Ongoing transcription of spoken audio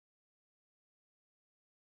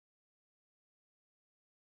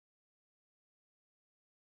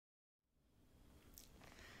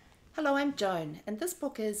Hello, I'm Joan, and this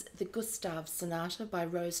book is The Gustav Sonata by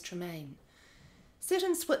Tremain. Set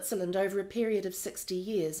in Switzerland over a period of 60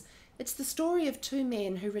 years, it's the story of two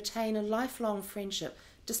men who retain a lifelong friendship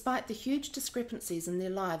despite the huge discrepancies in their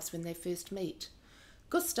lives when they first meet.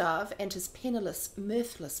 Gustav and his penniless,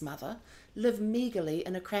 mirthless mother live meagrely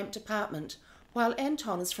in a cramped apartment, while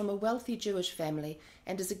Anton is from a wealthy Jewish family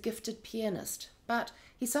and is a gifted pianist, but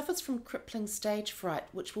he suffers from crippling stage fright,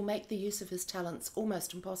 which will make the use of his talents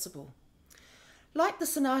almost impossible. Like the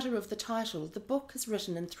sonata of the title, the book is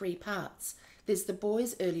written in three parts. There's the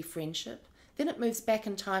boys' early friendship, then it moves back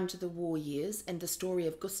in time to the war years and the story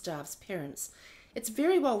of Gustav's parents. It's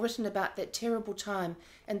very well written about that terrible time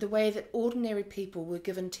and the way that ordinary people were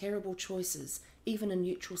given terrible choices, even in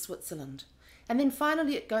neutral Switzerland. And then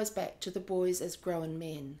finally it goes back to the boys as grown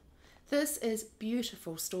men. This is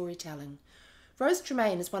beautiful storytelling.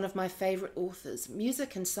 Tremain is one of my favourite authors.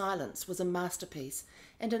 Music in Silence was a masterpiece,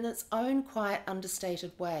 and in its own quiet,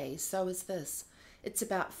 understated way, so is this. It's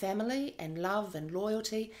about family and love and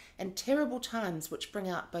loyalty and terrible times which bring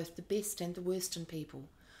out both the best and the worst in people.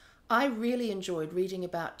 I really enjoyed reading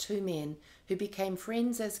about two men who became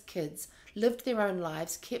friends as kids, lived their own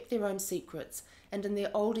lives, kept their own secrets, and in their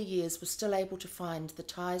older years were still able to find the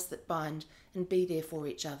ties that bind and be there for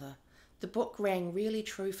each other. The book rang really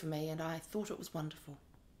true for me, and I thought it was wonderful.